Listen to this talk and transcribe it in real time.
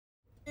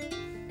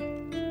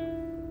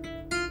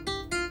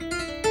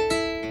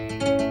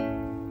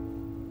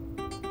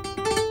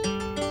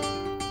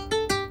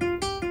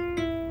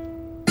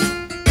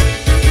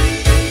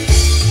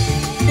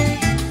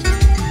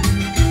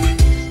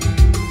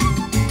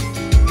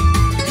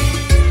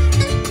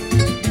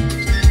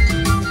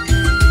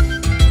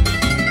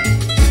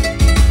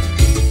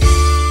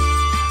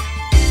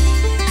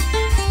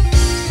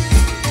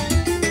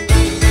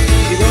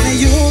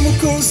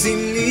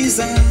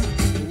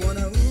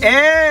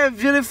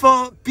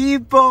beautiful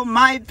people,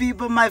 my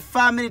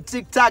family,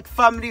 TikTok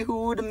family,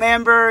 hood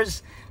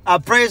members.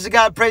 Praise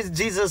God, praise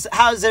Jesus.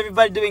 How's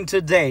everybody doing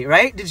today,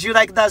 right? Did you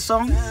like that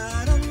song?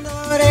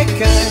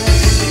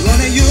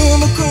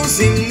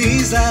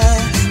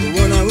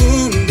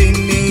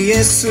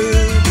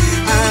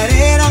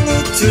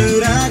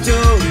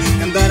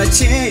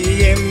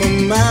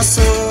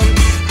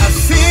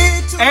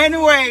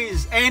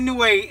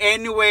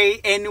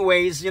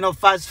 Anyways,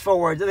 fast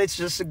forward. Let's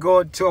just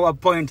go to our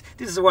point.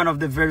 This is one of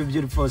the very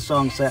beautiful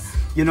songs,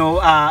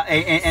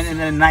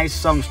 and nice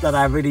songs that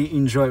I really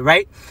enjoy,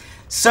 right?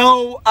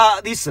 So,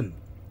 listen.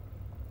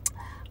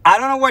 I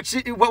don't know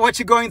what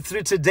you're going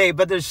through today,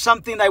 but there's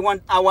something I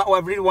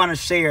really want to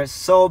share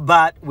so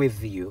bad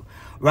with you,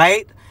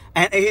 right?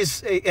 And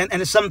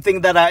it's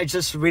something that I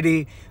just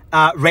really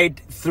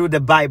read through the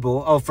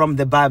Bible or from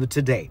the Bible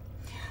today.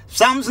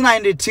 Psalms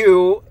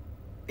 92,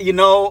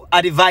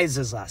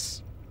 advises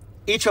us,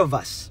 each of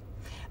us,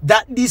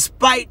 that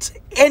despite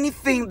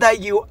anything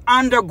that you're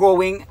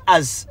undergoing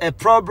as a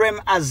problem,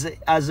 as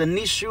an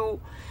issue,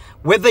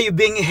 whether you're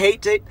being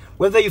hated,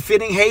 whether you're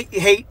feeling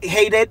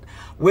hated,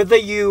 whether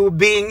you're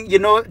being,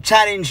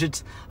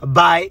 challenged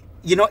by,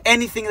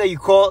 anything that you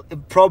call a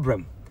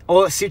problem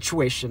or a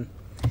situation,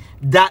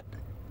 that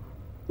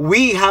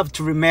we have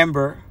to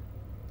remember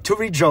to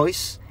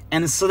rejoice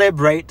and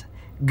celebrate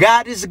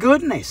God's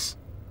goodness.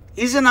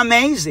 Isn't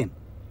amazing?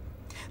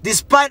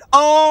 Despite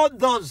all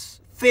those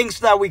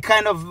things that we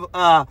kind of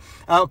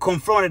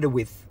confronted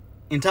with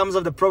in terms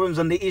of the problems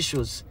and the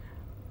issues,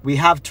 we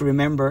have to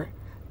remember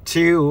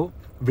to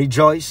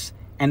rejoice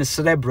and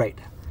celebrate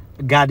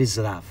God's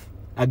love,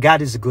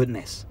 God's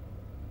goodness.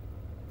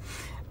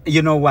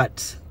 You know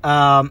what?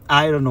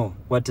 I don't know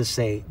what to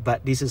say,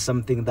 but this is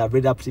something that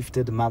really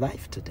uplifted my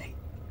life today.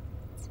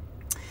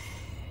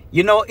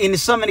 In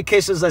so many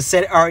cases, I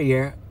said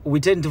earlier, we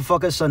tend to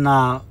focus on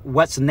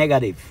what's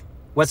negative,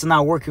 what's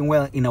not working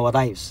well in our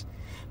lives.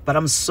 But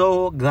I'm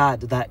so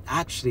glad that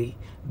actually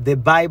the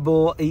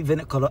Bible, even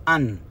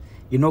Quran,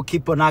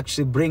 keep on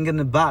actually bringing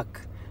it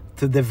back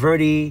to the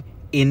very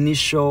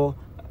initial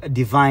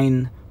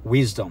divine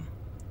wisdom.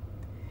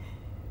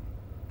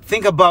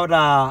 Think about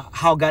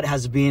how God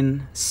has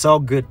been so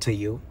good to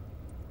you,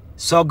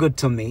 so good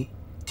to me,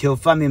 to your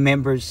family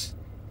members,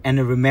 and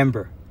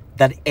remember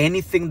that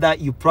anything that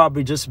you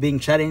probably just being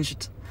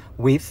challenged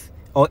with,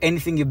 or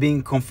anything you're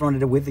being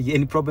confronted with,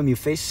 any problem you're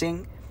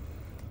facing,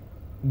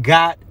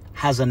 God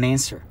has an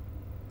answer.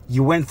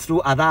 You went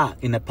through a lot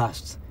in the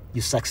past.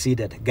 You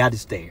succeeded. God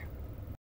is there.